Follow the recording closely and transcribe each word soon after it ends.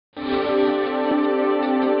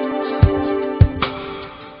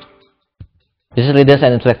Business leaders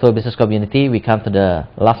and intellectual business community, we come to the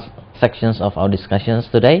last sections of our discussions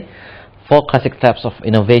today. 4 classic types of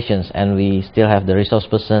innovations, and we still have the resource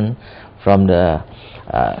person from the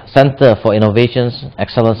Center for Innovations,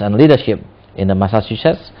 Excellence and Leadership in the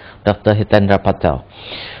Massachusetts, Dr. Hitendra Patel.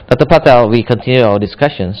 Dr. Patel, we continue our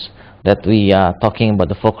discussions that we are talking about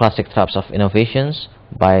the 4 classic types of innovations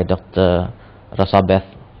by Dr. Rosabeth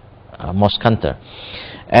Moss-Kanter.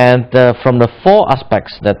 And from the 4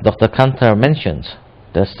 aspects that Dr. Kanter mentioned,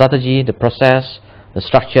 the strategy, the process, the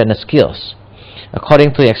structure, and the skills,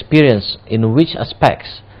 according to experience, in which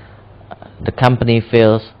aspects the company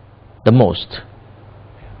fails the most?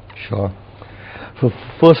 Sure. So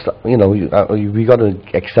first, we got to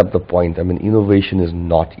accept the point. I mean, innovation is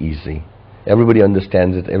not easy. Everybody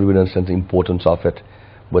understands it. Everybody understands the importance of it,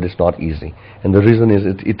 but it's not easy. And the reason is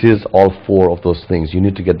it is all 4 of those things. You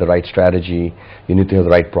need to get the right strategy. You need to have the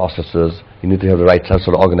right processes. You need to have the right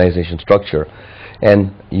sort of organization structure,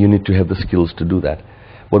 and you need to have the skills to do that.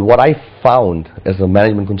 But what I found as a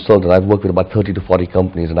management consultant, I've worked with about 30 to 40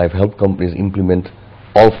 companies, and I've helped companies implement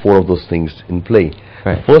all 4 of those things in play.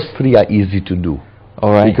 Right. The first 3 are easy to do,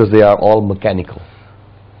 all right, because they are all mechanical.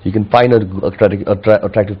 You can find an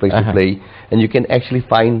attractive place to play, and you can actually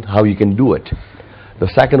find how you can do it. The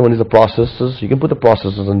second one is the processes. You can put the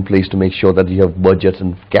processes in place to make sure that you have budgets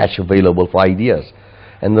and cash available for ideas.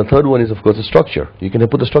 And the third one is, of course, the structure. You can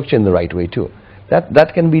put the structure in the right way too.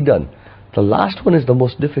 That can be done. The last one is the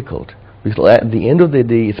most difficult, because at the end of the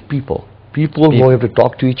day, it's people. People who have to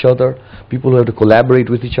talk to each other, people who have to collaborate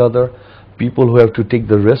with each other, people who have to take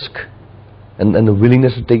the risk, and the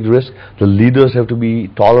willingness to take the risk. The leaders have to be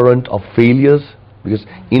tolerant of failures, because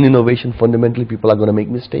in innovation, fundamentally, people are going to make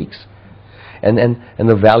mistakes. And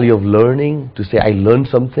the value of learning, to say, I learned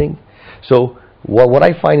something. So what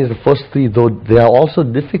I find is the first 3, though they are also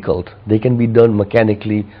difficult, they can be done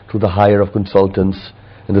mechanically through the hire of consultants,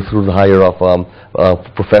 and through the hire of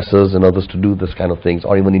professors and others to do this kind of things,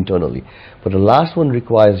 or even internally. But the last one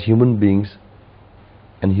requires human beings,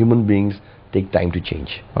 and human beings take time to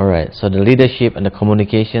change. All right, so the leadership and the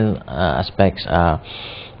communication aspects are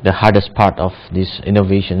the hardest part of this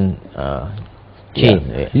innovation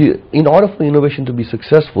chain. Yeah. In order for innovation to be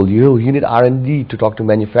successful, you need R&D to talk to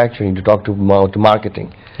manufacturing, to talk to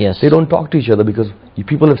marketing. Yes. They don't talk to each other because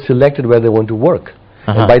people have selected where they want to work.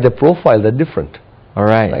 And by their profile, they're different. All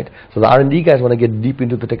right. Right. So the R&D guys want to get deep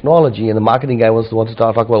into the technology, and the marketing guy wants to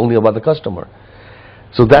talk only about the customer.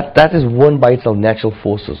 So that is one by itself, natural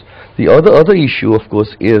forces. The other issue, of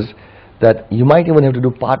course, is that you might even have to do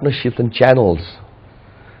partnerships and channels.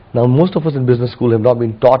 Now, most of us in business school have not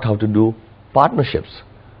been taught how to do partnerships.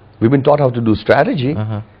 We've been taught how to do strategy,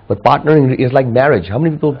 but partnering is like marriage. How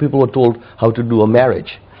many people are told how to do a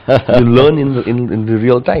marriage? You learn in the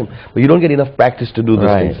real time, but you don't get enough practice to do these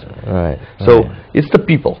things. Right. So it's the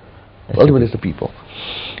people. Ultimately, it's the people.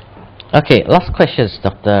 Okay, last questions,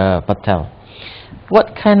 Dr. Patel.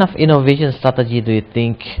 What kind of innovation strategy do you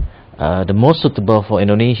think the most suitable for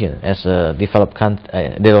Indonesia as a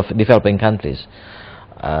developing countries?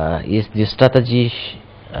 Is the strategy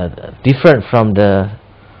different from the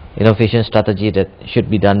innovation strategy that should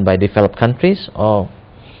be done by developed countries, or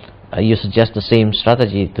you suggest the same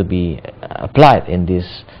strategy to be applied in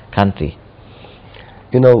this country?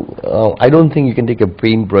 I don't think you can take a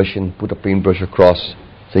paintbrush and put a paintbrush across,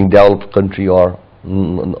 saying developed country or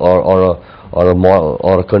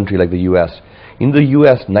a country like the U.S. In the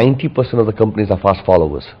U.S., 90% of the companies are fast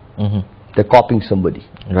followers. They're copying somebody,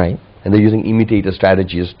 right? And they're using imitator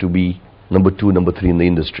strategies to be number 2, number 3 in the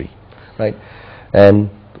industry, right? And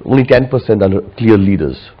only 10% are clear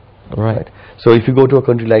leaders, right? So if you go to a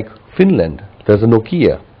country like Finland, there's a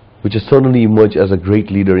Nokia, which has certainly emerged as a great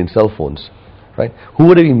leader in cell phones, right? Who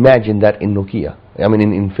would have imagined that in Nokia? I mean,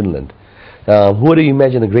 in Finland. Who would have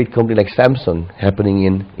imagined a great company like Samsung happening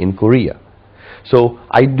in Korea? So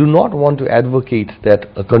I do not want to advocate that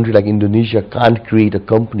a country like Indonesia can't create a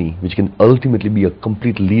company which can ultimately be a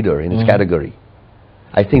complete leader in its category.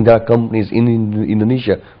 I think there are companies in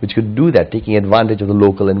Indonesia which could do that, taking advantage of the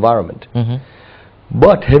local environment.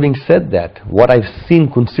 But having said that, what I've seen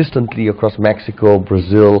consistently across Mexico,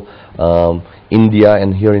 Brazil, India,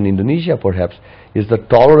 and here in Indonesia perhaps, is the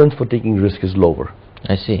tolerance for taking risk is lower.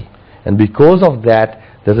 I see. And because of that,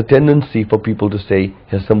 there's a tendency for people to say,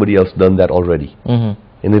 has somebody else done that already? And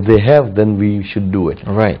if they have, then we should do it.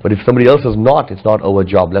 Right. But if somebody else has not, it's not our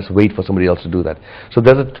job. Let's wait for somebody else to do that. So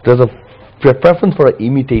there's a preference for an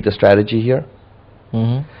imitator strategy here.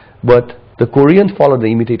 But the Koreans followed the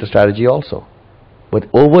imitator strategy also. But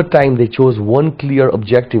over time, they chose one clear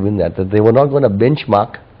objective in that they were not going to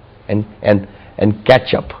benchmark and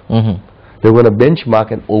catch up. They were going to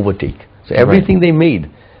benchmark and overtake. So everything they made,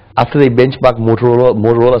 after they benchmarked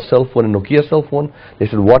Motorola cell phone and Nokia cell phone, they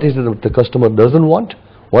said, what is it that the customer doesn't want?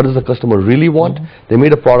 What does the customer really want? They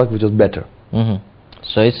made a product which was better.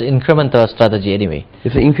 So it's incremental strategy anyway.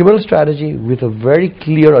 It's an incremental strategy with a very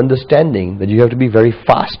clear understanding that you have to be very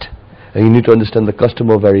fast and you need to understand the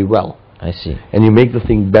customer very well. I see. And you make the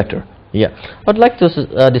thing better. Yeah, I'd like to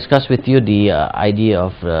discuss with you the idea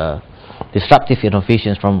of disruptive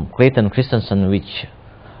innovations from Clayton Christensen, which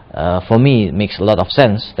for me makes a lot of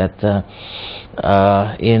sense that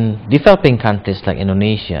in developing countries like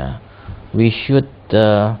Indonesia, we should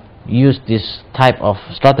use this type of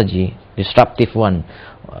strategy, disruptive one,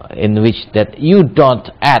 in which that you don't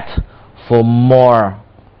add for more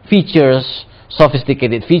features,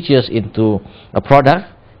 sophisticated features into a product,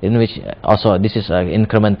 in which also this is an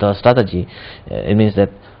incremental strategy. It means that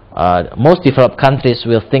most developed countries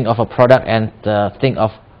will think of a product and think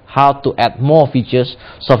of how to add more features,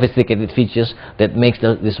 sophisticated features that makes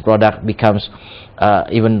this product becomes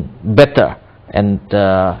even better and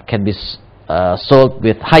can be sold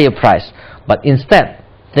with higher price. But instead,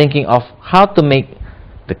 thinking of how to make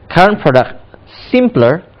the current product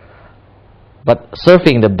simpler, but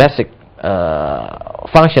serving the basic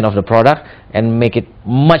function of the product and make it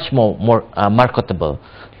much more marketable.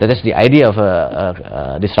 That is the idea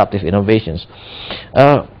of disruptive innovations.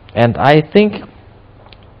 And I think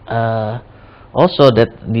also that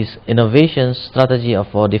this innovation strategy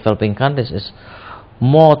for developing countries is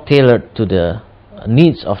more tailored to the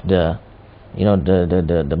needs of the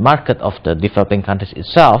the market of the developing countries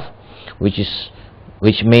itself, which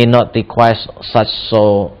may not require such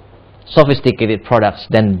sophisticated products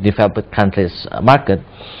than developed countries market.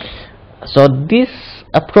 So this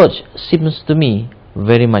approach seems to me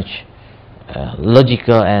very much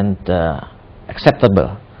logical and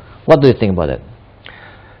acceptable. What do you think about it?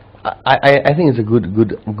 I think it's a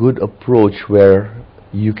good approach where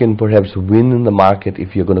you can perhaps win in the market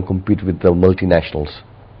if you're going to compete with the multinationals.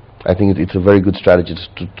 I think it's a very good strategy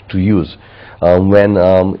to use. When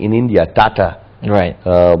in India, Tata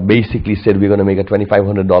basically said we're going to make a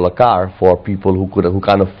 $2,500 car for people who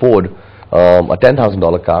can't afford a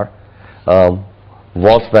 $10,000 car.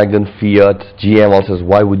 Volkswagen, Fiat, GM all says,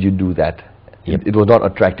 why would you do that? It was not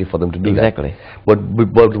attractive for them to do that. But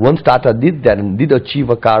once Tata did that and did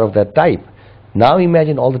achieve a car of that type, now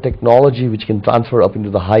imagine all the technology which can transfer up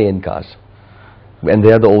into the high-end cars. And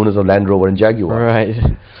they are the owners of Land Rover and Jaguar.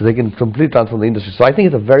 So they can completely transform the industry. So I think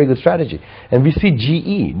it's a very good strategy. And we see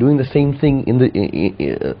GE doing the same thing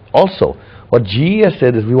also. What GE has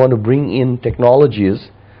said is we want to bring in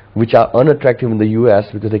technologies which are unattractive in the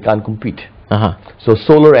US because they can't compete. So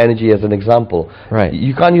solar energy as an example.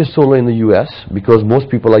 You can't use solar in the US because most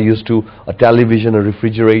people are used to a television, a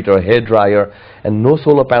refrigerator, a hair dryer, and no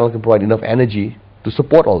solar panel can provide enough energy to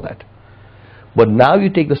support all that. But now you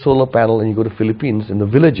take the solar panel and you go to Philippines in the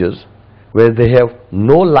villages where they have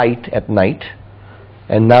no light at night,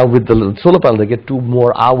 and now with the solar panel they get 2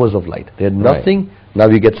 more hours of light. They had nothing, now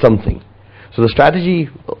you get something. So the strategy,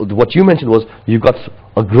 what you mentioned was, you've got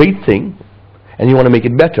a great thing and you want to make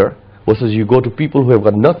it better, versus you go to people who have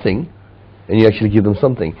got nothing and you actually give them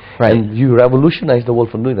something. And you revolutionize the world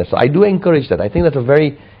for doing that. So I do encourage that. I think that's a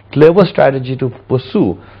very clever strategy to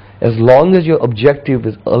pursue, as long as your objective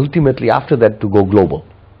is ultimately after that to go global.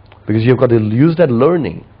 Because you've got to use that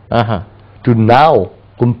learning to now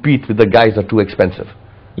compete with the guys that are too expensive.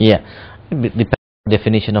 The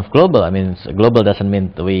definition of global. I mean, global doesn't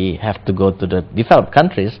mean we have to go to the developed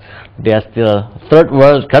countries. There are still third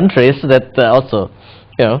world countries that also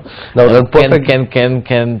can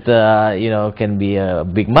be a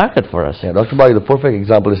big market for us. Dr. Bali, the perfect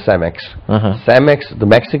example is Samex. Samex, the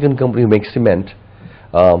Mexican company who makes cement,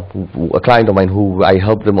 a client of mine who I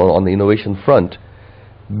helped them on the innovation front,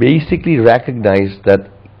 basically recognized that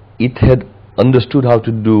it had understood how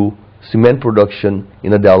to do cement production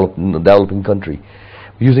in a developing country,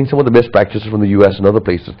 using some of the best practices from the US and other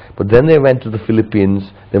places. But then they went to the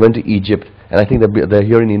Philippines, they went to Egypt, and I think they're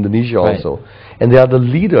here in Indonesia also. And they are the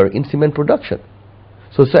leader in cement production.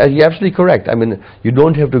 So you're absolutely correct. I mean, you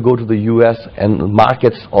don't have to go to the US and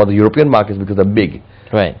markets or the European markets because they're big.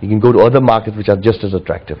 You can go to other markets which are just as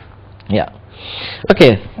attractive.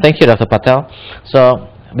 Okay, thank you, Dr. Patel. So,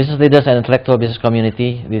 business leaders and intellectual business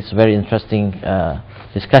community, this very interesting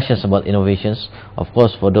discussions about innovations. Of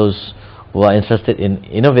course, for those who are interested in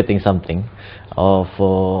innovating something, or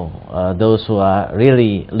for those who are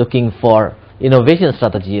really looking for innovation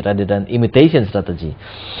strategy rather than imitation strategy.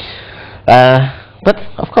 But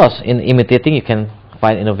of course, in imitating you can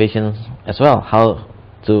find innovations as well, how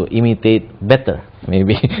to imitate better.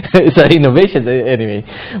 maybe it's an innovation anyway.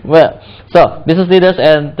 Well, so business leaders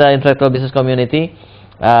and the intellectual business community,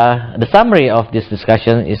 the summary of this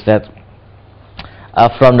discussion is that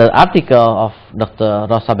from the article of Dr.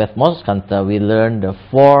 Rosabeth Moskanta, we learned the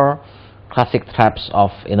 4 classic traps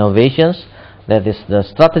of innovations. That is the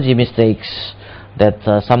strategy mistakes, that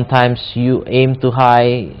sometimes you aim too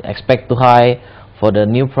high, expect too high for the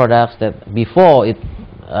new products, that before it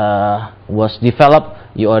was developed,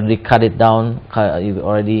 you already cut it down, you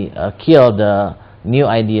already killed the new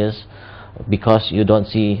ideas because you don't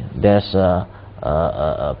see there's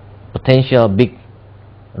a potential big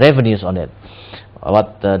revenues on it.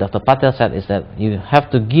 What Dr. Patel said is that you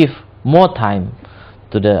have to give more time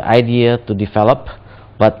to the idea to develop,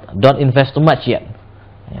 but don't invest too much yet.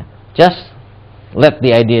 Yeah. Just let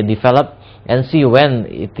the idea develop and see when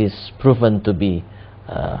it is proven to be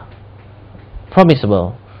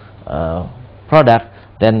promisable product,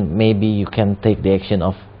 then maybe you can take the action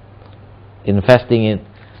of investing it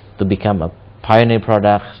to become a pioneer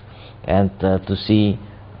product and to see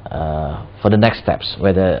for the next steps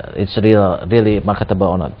whether it's really marketable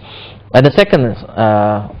or not. And the second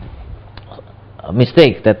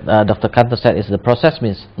mistake that Dr. Kantor said is the process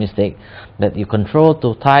mistake, that you control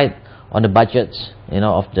too tight on the budgets,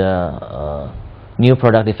 of the new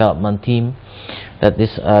product development team. That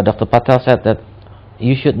this Dr. Patel said that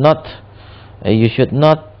you should not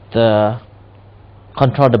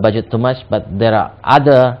control the budget too much, but there are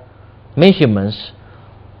other measurements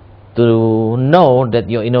to know that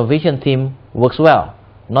your innovation team works well,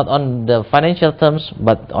 not on the financial terms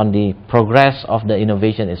but on the progress of the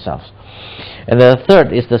innovation itself. And the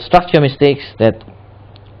third is the structure mistakes, that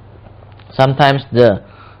sometimes the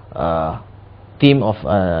team of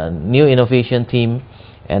new innovation team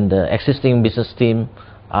and the existing business team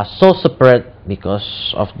are so separate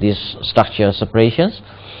because of these structure separations,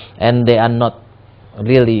 and they are not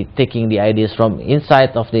really taking the ideas from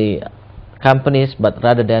inside of the companies, but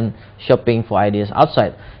rather than shopping for ideas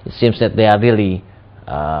outside. It seems that they are really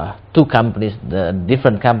two companies, the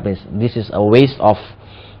different companies. This is a waste of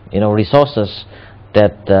resources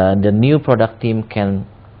that the new product team can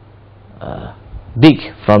dig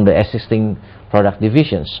from the existing product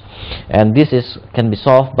divisions, and this can be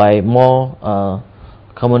solved by more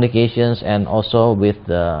communications and also with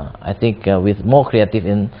I think with more creative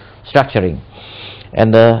in structuring.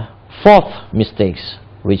 And the fourth mistakes,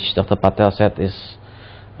 which Dr. Patel said is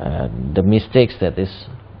the mistakes that is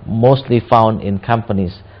mostly found in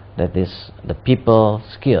companies, that is the people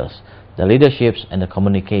skills, the leaderships and the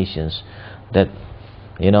communications, that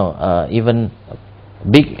even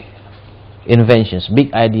big inventions,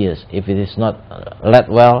 big ideas, if it is not led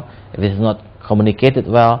well, if it is not communicated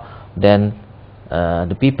well, then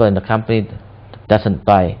the people in the company doesn't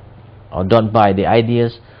buy or don't buy the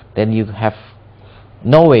ideas, then you have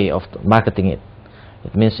no way of marketing it.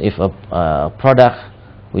 It means if a product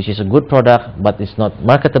which is a good product but it's not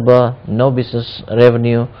marketable, no business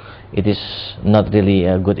revenue, it is not really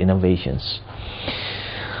good innovations.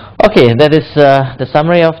 Okay, that is the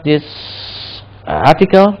summary of this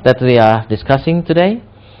article that we are discussing today,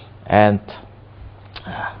 and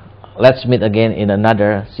let's meet again in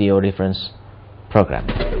another CEO reference program.